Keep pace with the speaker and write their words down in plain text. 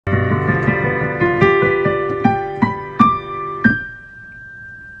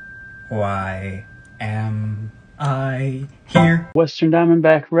Why am I here? Western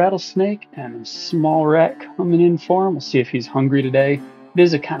diamondback rattlesnake and a small rat coming in for him. We'll see if he's hungry today. It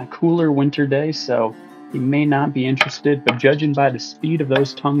is a kind of cooler winter day, so he may not be interested, but judging by the speed of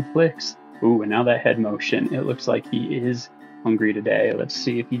those tongue flicks, ooh, and now that head motion, it looks like he is hungry today. Let's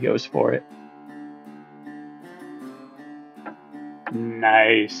see if he goes for it.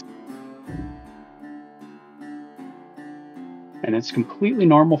 Nice. And it's completely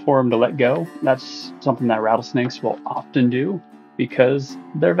normal for them to let go. That's something that rattlesnakes will often do because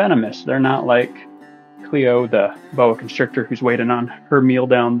they're venomous. They're not like Cleo, the boa constrictor, who's waiting on her meal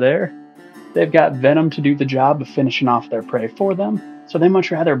down there. They've got venom to do the job of finishing off their prey for them, so they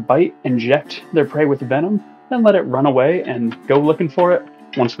much rather bite, inject their prey with venom, than let it run away and go looking for it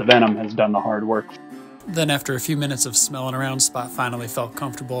once the venom has done the hard work. Then after a few minutes of smelling around, Spot finally felt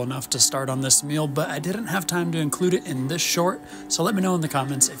comfortable enough to start on this meal, but I didn't have time to include it in this short, so let me know in the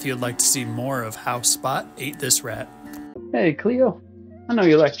comments if you'd like to see more of how Spot ate this rat. Hey Cleo, I know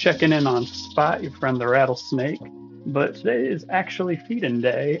you like checking in on Spot, your friend the rattlesnake, but today is actually feeding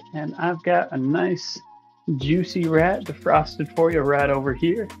day, and I've got a nice juicy rat defrosted for you right over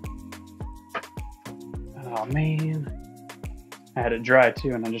here. Oh man, I had it dry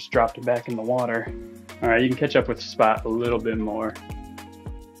too, and I just dropped it back in the water. Alright, you can catch up with Spot a little bit more.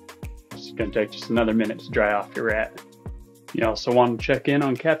 It's gonna take just another minute to dry off your rat. You also want to check in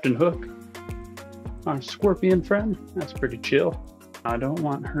on Captain Hook, our scorpion friend. That's pretty chill. I don't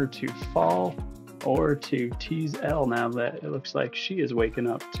want her to fall or to tease Elle now that it looks like she is waking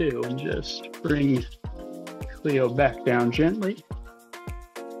up too, and just bring Cleo back down gently.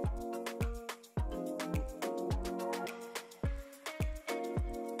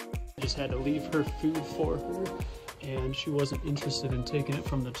 Just had to leave her food for her, and she wasn't interested in taking it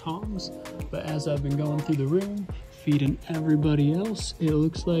from the tongs, but as I've been going through the room feeding everybody else, it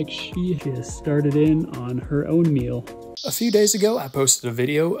looks like she has started in on her own meal. A few days ago, I posted a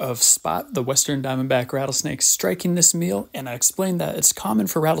video of Spot, the Western diamondback rattlesnake, striking this meal, and I explained that it's common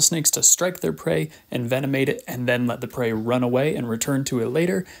for rattlesnakes to strike their prey, envenomate it, and then let the prey run away and return to it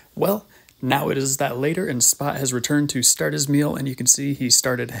later. Well, now it is that later, and Spot has returned to start his meal, and you can see he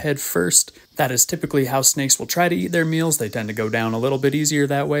started head first. That is typically how snakes will try to eat their meals. They tend to go down a little bit easier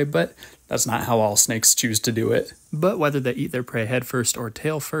that way, but that's not how all snakes choose to do it. But whether they eat their prey head first or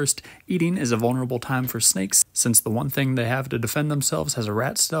tail first, eating is a vulnerable time for snakes, since the one thing they have to defend themselves has a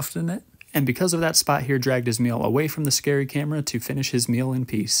rat stuffed in it. And because of that, Spot here dragged his meal away from the scary camera to finish his meal in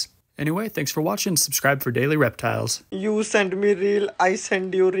peace. Anyway, thanks for watching. Subscribe for daily reptiles. You send me reel, I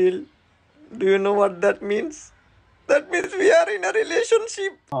send you reel. Do you know what that means? That means we are in a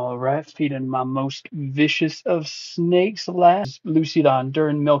relationship. Alright, feeding my most vicious of snakes last. Lucy, the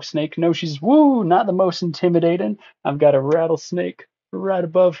enduring milk snake. No, she's not the most intimidating. I've got a rattlesnake right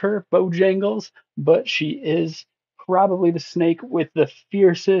above her, Bojangles, but she is probably the snake with the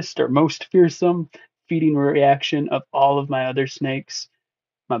fiercest or most fearsome feeding reaction of all of my other snakes.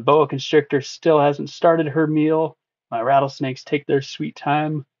 My boa constrictor still hasn't started her meal. My rattlesnakes take their sweet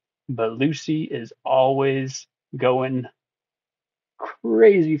time. But Lucy is always going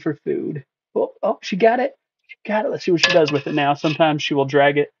crazy for food. Oh, she got it. She got it. Let's see what she does with it now. Sometimes she will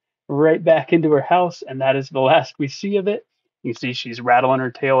drag it right back into her house, and that is the last we see of it. You see she's rattling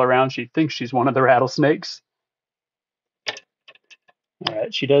her tail around. She thinks she's one of the rattlesnakes. All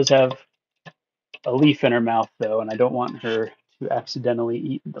right, she does have a leaf in her mouth, though, and I don't want her to accidentally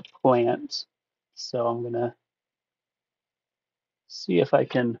eat the plants. So I'm going to see if I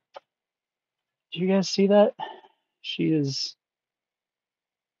can... Do you guys see that? She's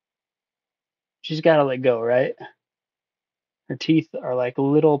got to let go, right? Her teeth are like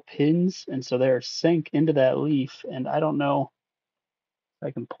little pins, and so they're sink into that leaf, and I don't know if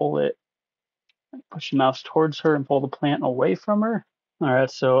I can pull it, push the mouse towards her and pull the plant away from her. All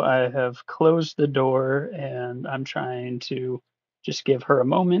right, so I have closed the door, and I'm trying to just give her a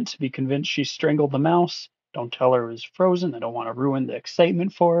moment to be convinced she strangled the mouse. Don't tell her it was frozen. I don't want to ruin the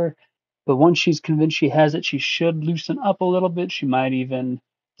excitement for her. But once she's convinced she has it, she should loosen up a little bit. She might even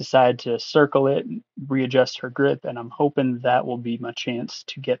decide to circle it, readjust her grip, and I'm hoping that will be my chance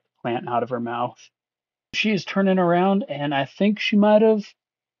to get the plant out of her mouth. She is turning around, and I think she might have...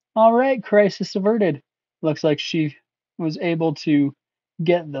 All right, crisis averted. Looks like she was able to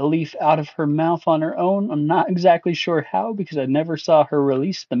get the leaf out of her mouth on her own. I'm not exactly sure how, because I never saw her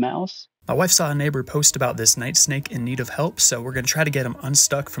release the mouse. My wife saw a neighbor post about this night snake in need of help, so we're going to try to get him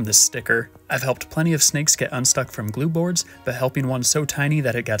unstuck from this sticker. I've helped plenty of snakes get unstuck from glue boards, but helping one so tiny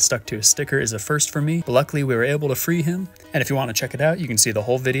that it got stuck to a sticker is a first for me. But luckily we were able to free him, and if you want to check it out, you can see the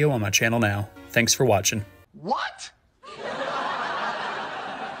whole video on my channel now. Thanks for watching. What?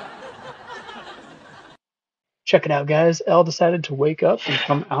 Check it out, guys. Elle decided to wake up and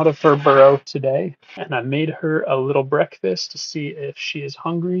come out of her burrow today, and I made her a little breakfast to see if she is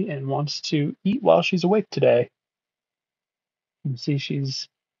hungry and wants to eat while she's awake today. You can see she's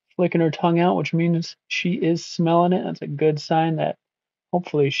flicking her tongue out, which means she is smelling it. That's a good sign that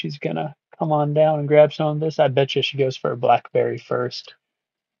hopefully she's gonna come on down and grab some of this. I bet you she goes for a blackberry first.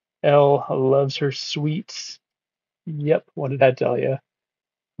 Elle loves her sweets. Yep, what did I tell you?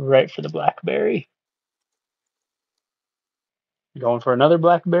 Right for the blackberry. Going for another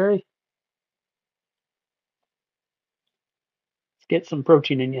blackberry? Let's get some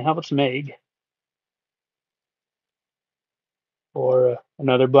protein in you. How about some egg? Or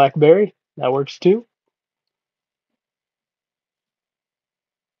another blackberry? That works too.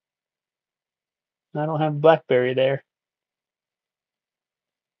 I don't have blackberry there.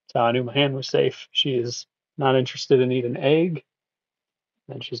 That's how I knew my hand was safe. She is not interested in eating egg,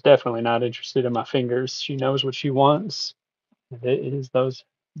 and she's definitely not interested in my fingers. She knows what she wants, and it is those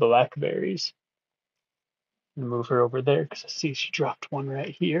blackberries. I'm gonna move her over there because I see she dropped one right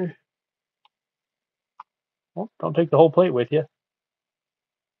here. Well, don't take the whole plate with you.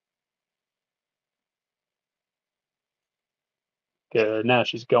 Good. Now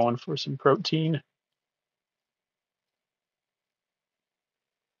she's going for some protein.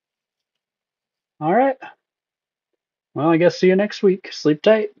 All right. Well, I guess see you next week. Sleep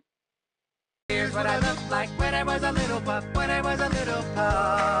tight. Here's what I looked like when I was a little pup, when I was a little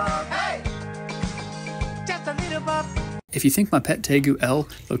pup. Hey! Just a little pup. If you think my pet Tegu Elle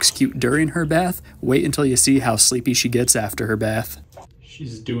looks cute during her bath, wait until you see how sleepy she gets after her bath.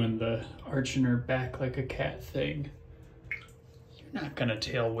 She's doing the arching her back like a cat thing. You're not gonna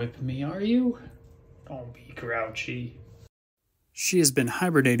tail whip me, are you? Don't be grouchy. She has been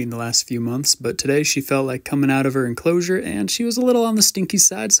hibernating the last few months, but today she felt like coming out of her enclosure and she was a little on the stinky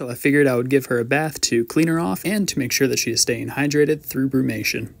side, so I figured I would give her a bath to clean her off and to make sure that she is staying hydrated through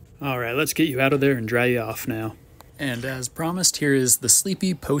brumation. Alright, let's get you out of there and dry you off now. And as promised, here is the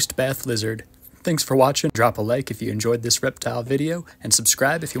sleepy post-bath lizard. Thanks for watching. Drop a like if you enjoyed this reptile video, and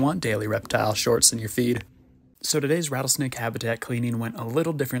subscribe if you want daily reptile shorts in your feed. So today's rattlesnake habitat cleaning went a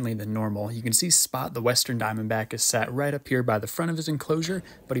little differently than normal. You can see Spot, the western diamondback, is sat right up here by the front of his enclosure,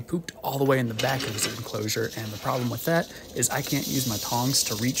 but he pooped all the way in the back of his enclosure, and the problem with that is I can't use my tongs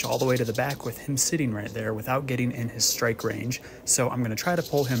to reach all the way to the back with him sitting right there without getting in his strike range. So I'm going to try to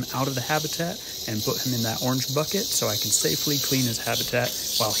pull him out of the habitat and put him in that orange bucket so I can safely clean his habitat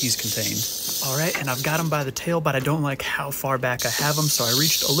while he's contained. Alright, and I've got him by the tail, but I don't like how far back I have him, so I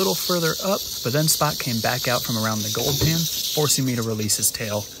reached a little further up, but then Spot came back out from around the gold pan, forcing me to release his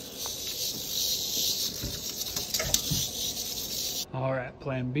tail. Alright,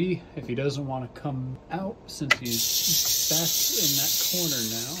 plan B, if he doesn't want to come out since he's back in that corner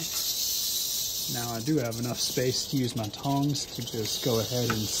now I do have enough space to use my tongs to just go ahead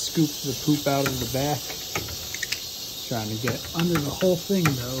and scoop the poop out of the back. Trying to get under the whole thing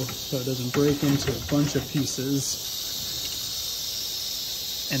though, so it doesn't break into a bunch of pieces.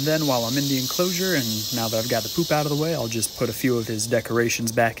 And then while I'm in the enclosure, and now that I've got the poop out of the way, I'll just put a few of his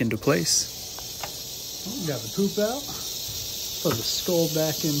decorations back into place. Oh, got the poop out, put the skull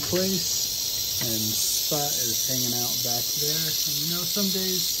back in place, and Spot is hanging out back there. And you know, some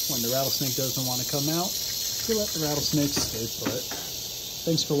days when the rattlesnake doesn't want to come out, you let the rattlesnake stay put.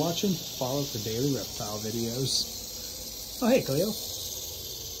 Thanks for watching. Follow for daily reptile videos. Oh, hey, Cleo.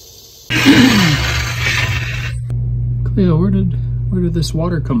 Cleo, where did this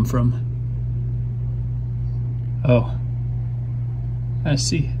water come from? Oh, I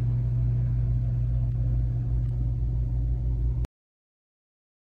see.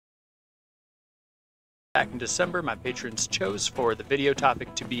 Back in December, my patrons chose for the video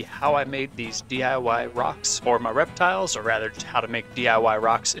topic to be how I made these DIY rocks for my reptiles, or rather how to make DIY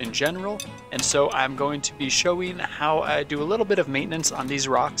rocks in general. And so I'm going to be showing how I do a little bit of maintenance on these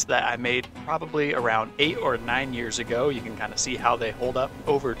rocks that I made probably around 8 or 9 years ago. You can kind of see how they hold up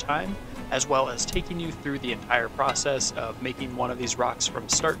over time, as well as taking you through the entire process of making one of these rocks from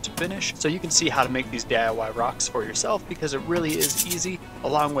start to finish, so you can see how to make these DIY rocks for yourself, because it really is easy,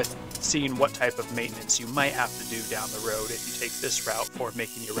 along with seeing what type of maintenance you might have to do down the road if you take this route for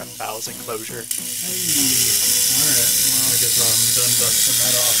making your reptiles enclosure. Alright, well I guess I'm done dusting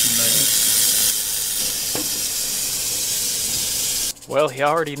that off and well, he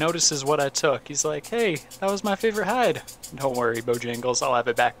already notices what I took. He's like, hey, that was my favorite hide. Don't worry, Bojangles, I'll have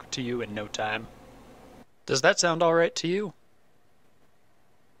it back to you in no time. Does that sound alright to you?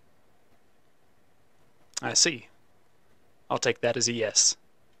 I see. I'll take that as a yes.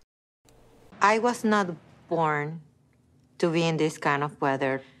 I was not born to be in this kind of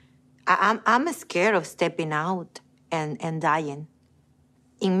weather. I'm scared of stepping out and dying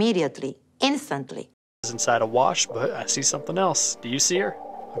immediately, instantly. Inside a wash, but I see something else. Do you see her?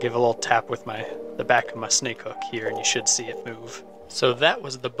 I'll give a little tap with the back of my snake hook here and you should see it move. So that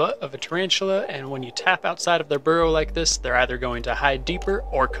was the butt of a tarantula, and when you tap outside of their burrow like this, they're either going to hide deeper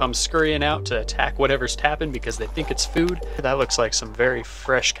or come scurrying out to attack whatever's tapping because they think it's food. That looks like some very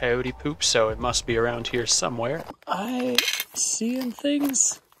fresh coyote poop, so it must be around here somewhere. I seeing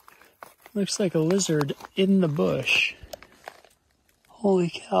things. Looks like a lizard in the bush.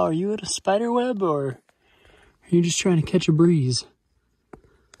 Holy cow, are you at a spider web or are you just trying to catch a breeze?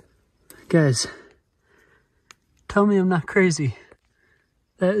 Guys, tell me I'm not crazy.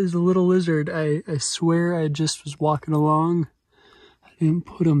 That is a little lizard. I swear I just was walking along. I didn't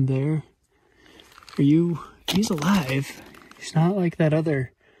put him there. He's alive. He's not like that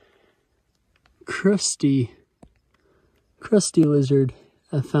other crusty lizard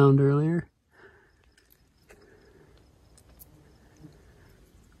I found earlier.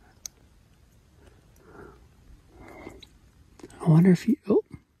 I wonder if oh,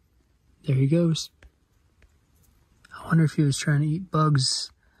 there he goes. I wonder if he was trying to eat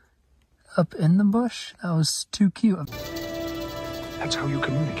bugs up in the bush. That was too cute. That's how you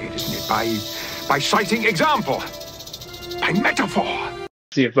communicate, isn't it? By citing example, by metaphor.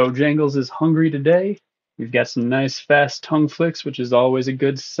 See if Bojangles is hungry today. We've got some nice fast tongue flicks, which is always a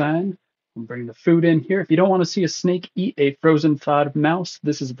good sign. We'll bring the food in here. If you don't want to see a snake eat a frozen thawed mouse,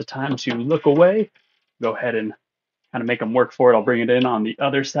 this is the time to look away. Go ahead and kind of make him work for it. I'll bring it in on the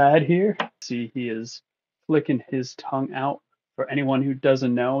other side here. See, he is flicking his tongue out. For anyone who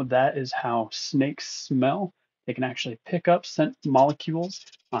doesn't know, that is how snakes smell. They can actually pick up scent molecules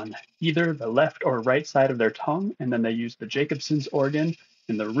on either the left or right side of their tongue, and then they use the Jacobson's organ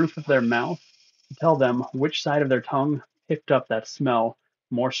in the roof of their mouth to tell them which side of their tongue picked up that smell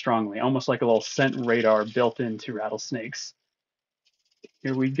more strongly, almost like a little scent radar built into rattlesnakes.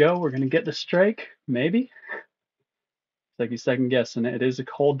 Here we go. We're going to get the strike, maybe. It's like he's second guessing it. It is a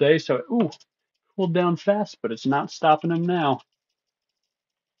cold day, so cooled down fast, but it's not stopping him now.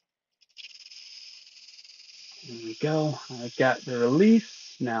 Here we go. I've got the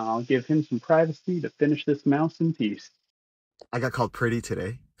release. Now I'll give him some privacy to finish this mouse in peace. I got called pretty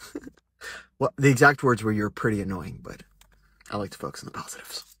today. Well, the exact words were, "You're pretty annoying," but I like to focus on the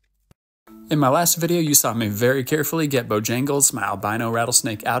positives. In my last video, you saw me very carefully get Bojangles, my albino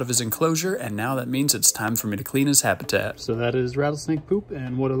rattlesnake, out of his enclosure, and now that means it's time for me to clean his habitat. So that is rattlesnake poop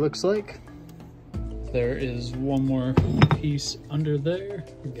and what it looks like. There is one more piece under there.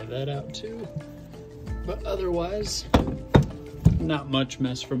 Get that out too. But otherwise, not much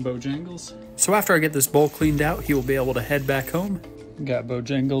mess from Bojangles. So after I get this bowl cleaned out, he will be able to head back home. Got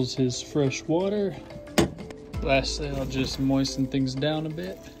Bojangles his fresh water. Lastly, I'll just moisten things down a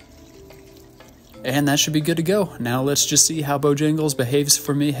bit. And that should be good to go. Now let's just see how Bojangles behaves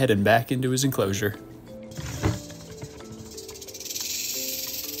for me heading back into his enclosure.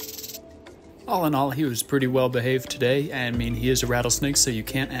 All in all, he was pretty well behaved today. I mean, he is a rattlesnake, so you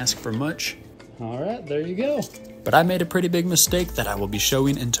can't ask for much. All right, there you go. But I made a pretty big mistake that I will be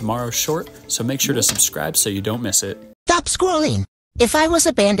showing in tomorrow's short, so make sure to subscribe so you don't miss it. Stop scrolling. If I was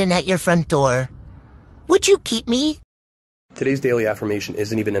abandoned at your front door, would you keep me? Today's daily affirmation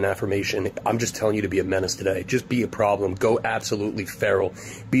isn't even an affirmation. I'm just telling you to be a menace today. Just be a problem. Go absolutely feral.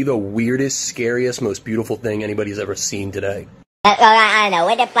 Be the weirdest, scariest, most beautiful thing anybody's ever seen today. Let's go right on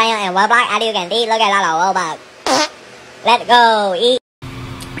with the plan and Roblox. As you can see, look at all the Roblox. Let's go eat.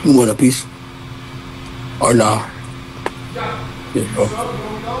 You want a piece? Or nah? Yeah,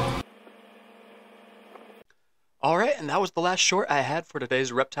 bro. Alright, and that was the last short I had for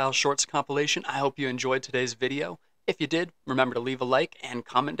today's Reptile Shorts compilation. I hope you enjoyed today's video. If you did, remember to leave a like and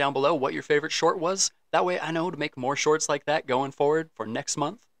comment down below what your favorite short was. That way I know to make more shorts like that going forward for next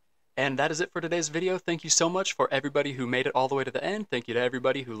month. And that is it for today's video. Thank you so much for everybody who made it all the way to the end. Thank you to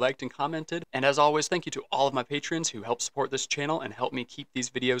everybody who liked and commented. And as always, thank you to all of my patrons who help support this channel and help me keep these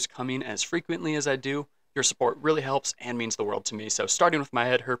videos coming as frequently as I do. Your support really helps and means the world to me. So starting with my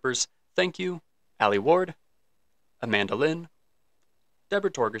head herpers, thank you, Allie Ward, Amanda Lynn, Deborah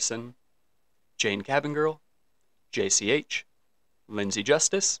Torgerson, Jane Cabingirl, JCH, Lindsay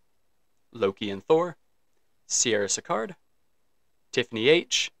Justice, Loki and Thor, Sierra Sicard, Tiffany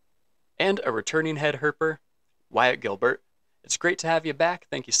H, and a returning head herper, Wyatt Gilbert. It's great to have you back.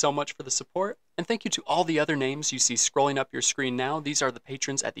 Thank you so much for the support. And thank you to all the other names you see scrolling up your screen now. These are the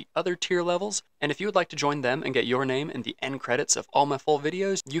patrons at the other tier levels. And if you would like to join them and get your name in the end credits of all my full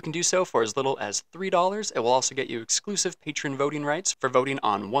videos, you can do so for as little as $3. It will also get you exclusive patron voting rights for voting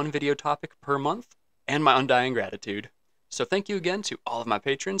on one video topic per month, and my undying gratitude. So thank you again to all of my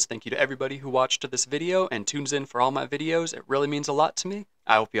patrons. Thank you to everybody who watched this video and tunes in for all my videos. It really means a lot to me.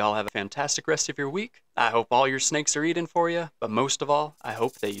 I hope you all have a fantastic rest of your week. I hope all your snakes are eating for you, but most of all, I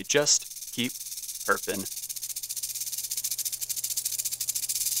hope that you just keep herping.